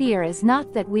deepest fear is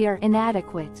not that we are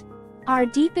inadequate. Our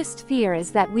deepest fear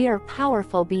is that we are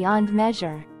powerful beyond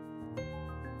measure.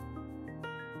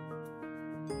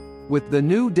 With the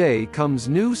new day comes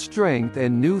new strength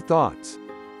and new thoughts.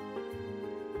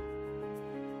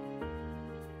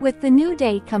 With the new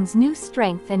day comes new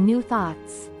strength and new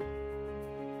thoughts.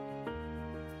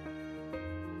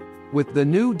 With the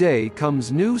new day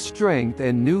comes new strength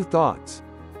and new thoughts.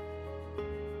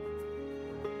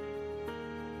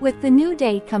 With the new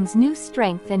day comes new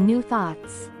strength and new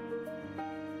thoughts.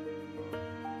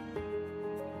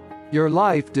 Your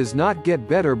life does not get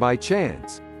better by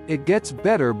chance. It gets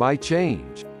better by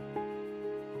change.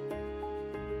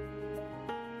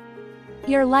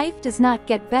 Your life does not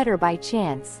get better by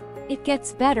chance. It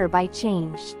gets better by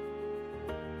change.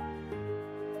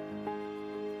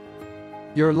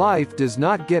 Your life does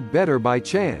not get better by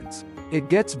chance. It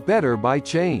gets better by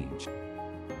change.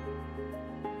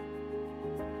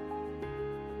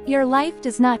 Your life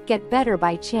does not get better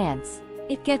by chance.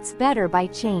 It gets better by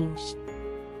change.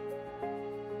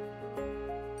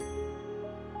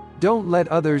 Don't let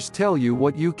others tell you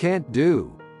what you can't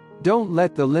do. Don't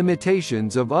let the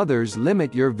limitations of others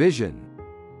limit your vision.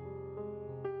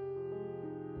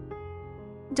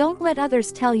 Don't let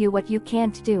others tell you what you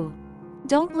can't do.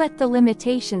 Don't let the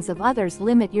limitations of others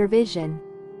limit your vision.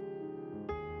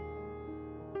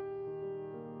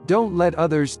 Don't let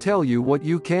others tell you what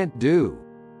you can't do.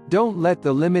 Don't let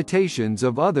the limitations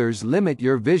of others limit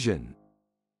your vision.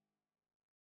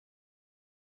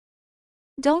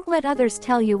 Don't let others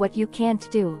tell you what you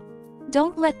can't do.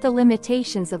 Don't let the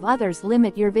limitations of others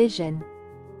limit your vision.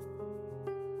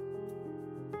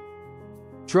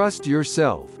 Trust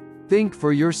yourself. Think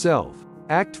for yourself.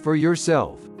 Act for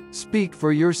yourself. Speak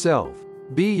for yourself.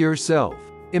 Be yourself.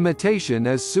 Imitation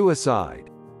is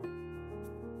suicide.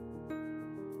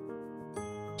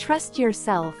 Trust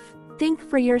yourself. Think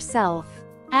for yourself.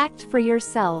 Act for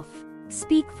yourself.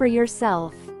 Speak for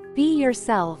yourself. Be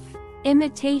yourself.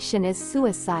 Imitation is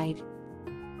suicide.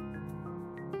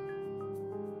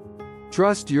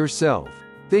 Trust yourself.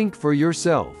 Think for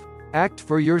yourself. Act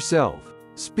for yourself.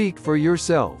 Speak for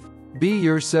yourself. Be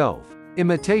yourself.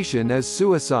 Imitation is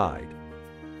suicide.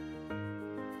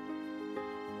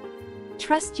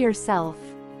 Trust yourself.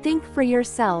 Think for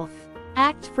yourself.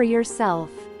 Act for yourself.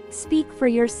 Speak for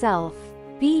yourself.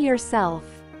 Be yourself.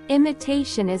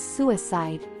 Imitation is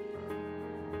suicide.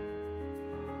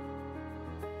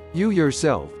 You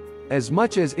yourself, as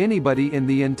much as anybody in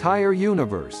the entire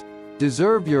universe,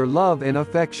 deserve your love and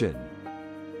affection.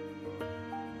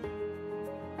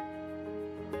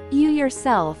 You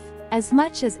yourself, as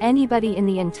much as anybody in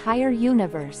the entire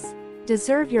universe,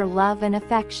 deserve your love and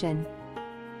affection.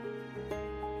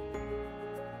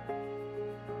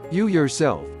 You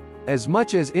yourself, as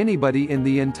much as anybody in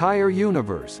the entire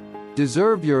universe,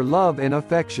 deserve your love and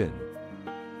affection.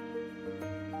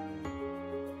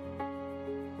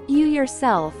 You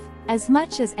yourself, as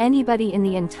much as anybody in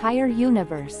the entire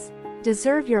universe,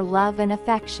 deserve your love and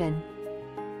affection.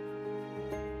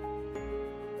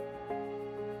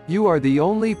 You are the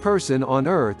only person on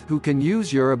earth who can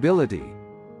use your ability.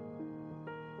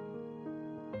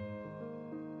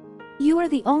 You are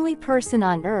the only person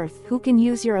on earth who can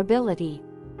use your ability.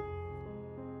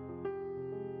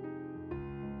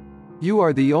 You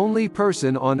are the only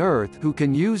person on earth who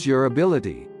can use your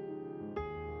ability.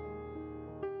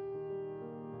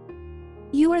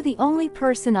 You are the only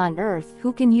person on earth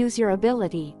who can use your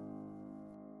ability.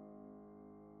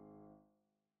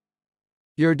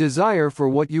 Your desire for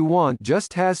what you want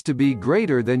just has to be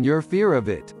greater than your fear of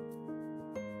it.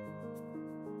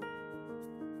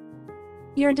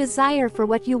 Your desire for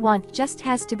what you want just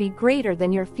has to be greater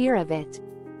than your fear of it.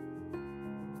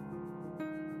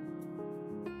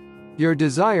 Your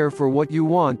desire for what you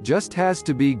want just has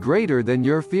to be greater than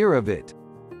your fear of it.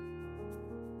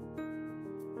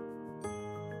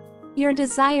 Your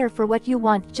desire for what you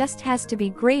want just has to be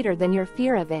greater than your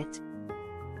fear of it.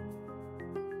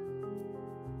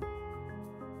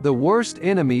 The worst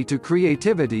enemy to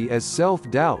creativity is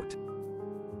self-doubt.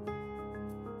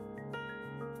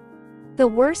 The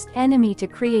worst enemy to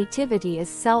creativity is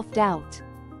self-doubt.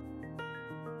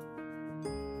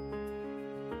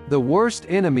 The worst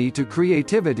enemy to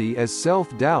creativity is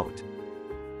self-doubt.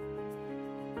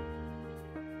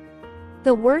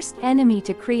 The worst enemy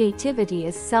to creativity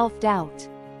is self-doubt.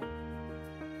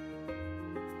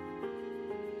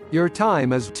 Your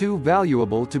time is too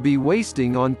valuable to be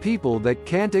wasting on people that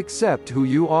can't accept who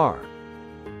you are.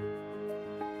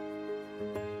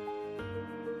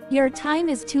 Your time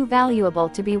is too valuable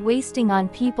to be wasting on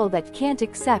people that can't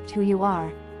accept who you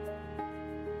are.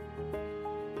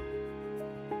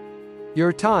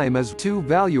 Your time is too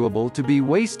valuable to be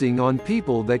wasting on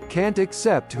people that can't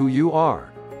accept who you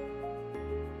are.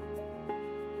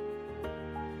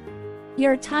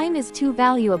 Your time is too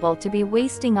valuable to be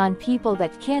wasting on people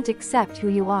that can't accept who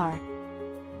you are.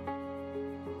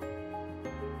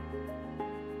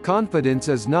 Confidence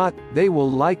is not, they will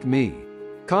like me.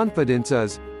 Confidence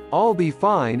is, I'll be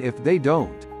fine if they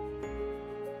don't.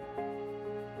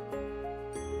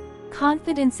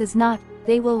 Confidence is not,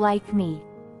 they will like me.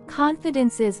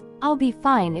 Confidence is, I'll be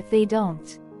fine if they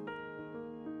don't.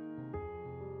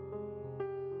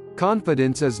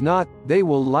 Confidence is not, they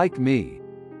will like me.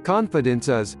 Confidence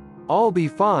is, I'll be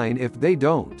fine if they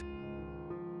don't.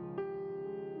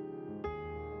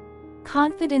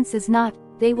 Confidence is not,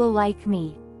 they will like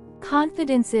me.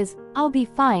 Confidence is, I'll be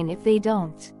fine if they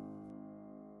don't.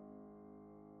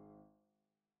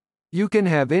 You can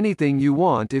have anything you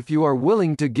want if you are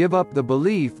willing to give up the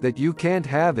belief that you can't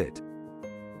have it.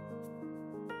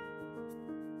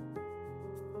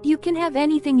 You can have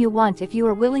anything you want if you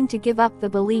are willing to give up the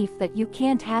belief that you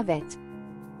can't have it.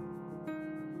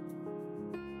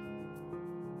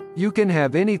 You can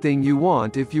have anything you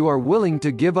want if you are willing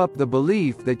to give up the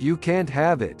belief that you can't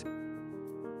have it.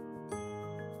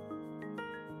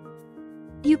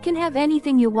 You can have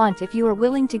anything you want if you are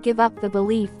willing to give up the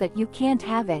belief that you can't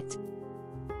have it.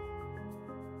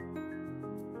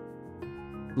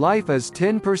 Life is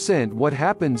 10% what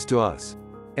happens to us,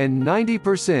 and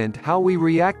 90% how we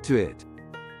react to it.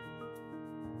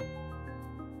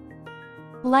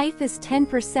 Life is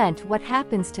 10% what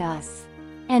happens to us,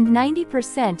 and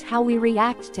 90% how we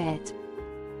react to it.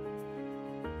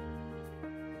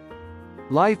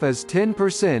 Life is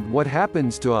 10% what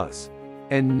happens to us,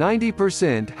 and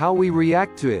 90% how we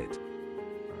react to it.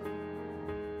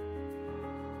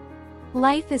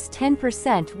 Life is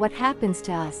 10% what happens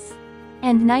to us,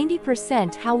 and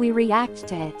 90% how we react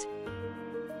to it.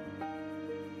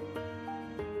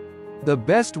 The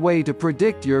best way to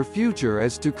predict your future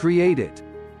is to create it.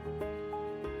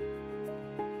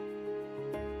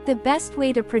 The best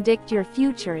way to predict your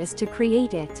future is to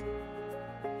create it.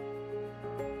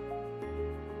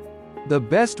 The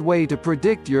best way to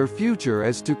predict your future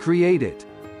is to create it.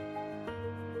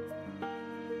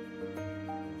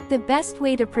 The best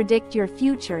way to predict your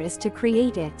future is to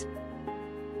create it.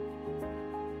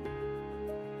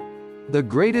 The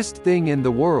greatest thing in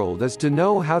the world is to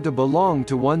know how to belong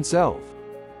to oneself.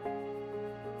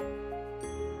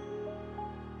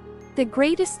 The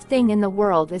greatest thing in the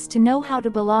world is to know how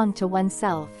to belong to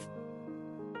oneself.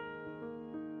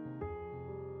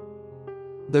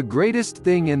 The greatest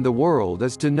thing in the world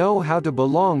is to know how to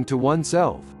belong to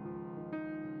oneself.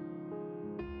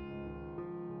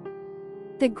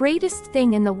 The greatest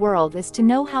thing in the world is to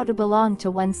know how to belong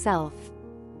to oneself.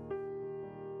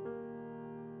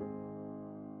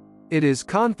 It is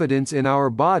confidence in our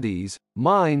bodies,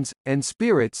 minds, and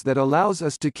spirits that allows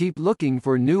us to keep looking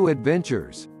for new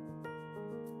adventures.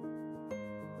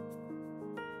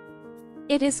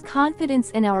 It is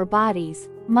confidence in our bodies,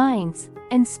 minds,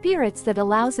 and spirits that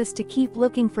allows us to keep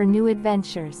looking for new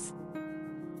adventures.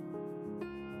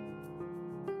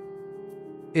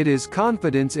 It is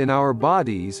confidence in our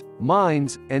bodies,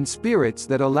 minds, and spirits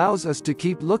that allows us to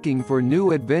keep looking for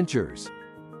new adventures.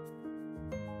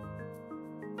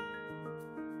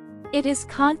 It is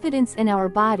confidence in our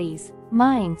bodies,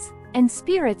 minds, and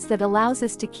spirits that allows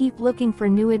us to keep looking for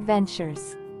new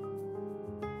adventures.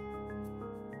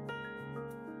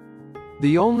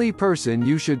 The only person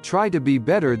you should try to be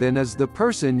better than is the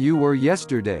person you were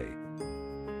yesterday.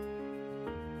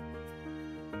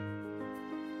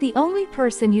 The only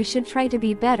person you should try to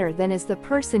be better than is the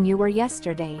person you were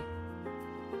yesterday.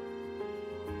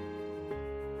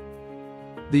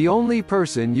 The only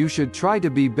person you should try to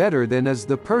be better than is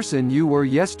the person you were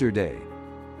yesterday.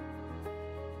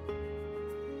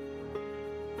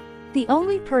 The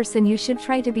only person you should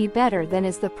try to be better than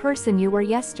is the person you were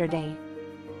yesterday.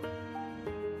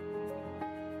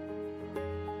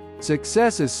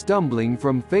 Success is stumbling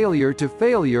from failure to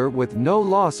failure with no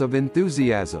loss of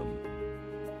enthusiasm.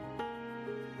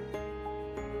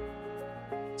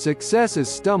 Success is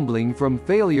stumbling from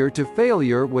failure to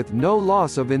failure with no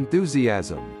loss of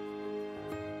enthusiasm.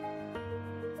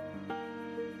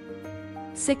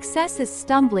 Success is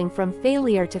stumbling from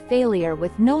failure to failure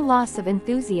with no loss of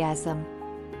enthusiasm.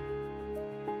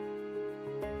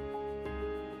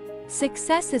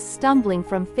 Success is stumbling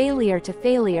from failure to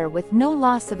failure with no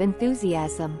loss of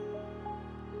enthusiasm.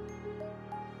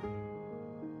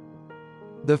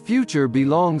 The future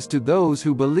belongs to those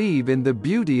who believe in the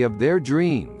beauty of their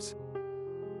dreams.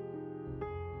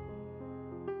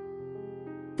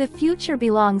 The future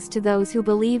belongs to those who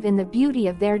believe in the beauty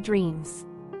of their dreams.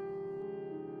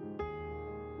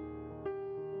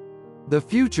 The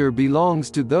future belongs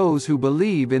to those who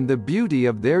believe in the beauty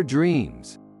of their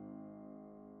dreams.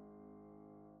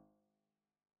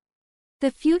 The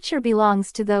future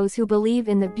belongs to those who believe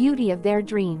in the beauty of their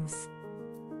dreams.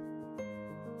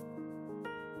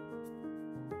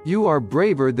 You are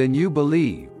braver than you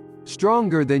believe,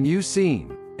 stronger than you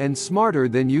seem, and smarter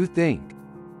than you think.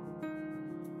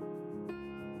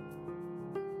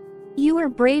 You are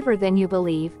braver than you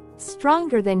believe,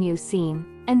 stronger than you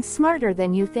seem, and smarter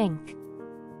than you think.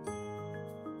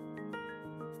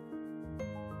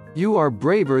 You are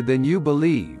braver than you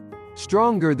believe,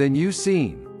 stronger than you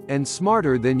seem, and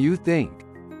smarter than you think.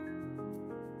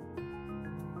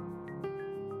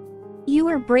 You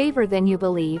are braver than you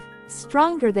believe,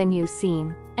 stronger than you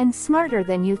seem, and smarter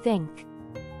than you think.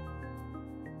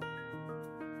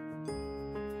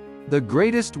 The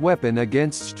greatest weapon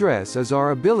against stress is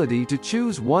our ability to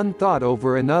choose one thought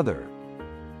over another.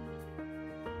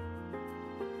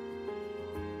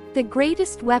 The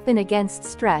greatest weapon against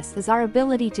stress is our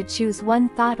ability to choose one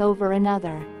thought over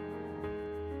another.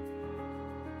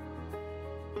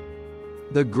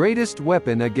 The greatest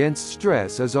weapon against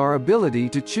stress is our ability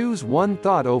to choose one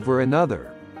thought over another.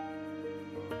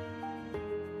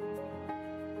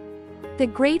 The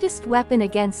greatest weapon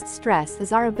against stress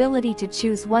is our ability to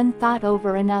choose one thought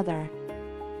over another.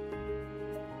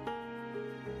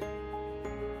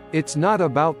 It's not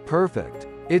about perfect,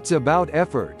 it's about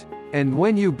effort. And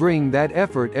when you bring that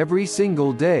effort every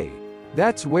single day,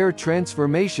 that's where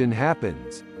transformation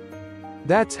happens.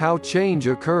 That's how change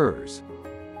occurs.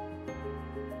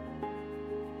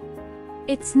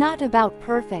 It's not about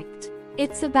perfect,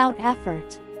 it's about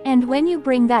effort. And when you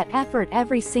bring that effort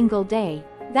every single day,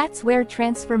 that's where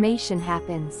transformation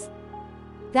happens.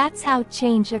 That's how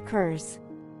change occurs.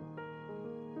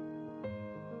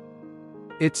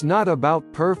 It's not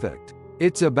about perfect,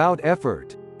 it's about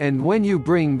effort. And when you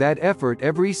bring that effort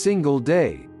every single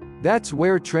day, that's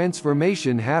where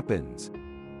transformation happens.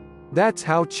 That's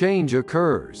how change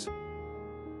occurs.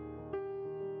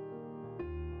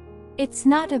 It's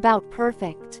not about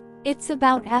perfect, it's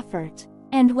about effort.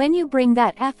 And when you bring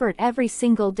that effort every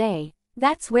single day,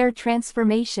 that's where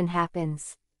transformation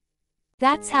happens.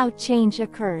 That's how change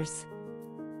occurs.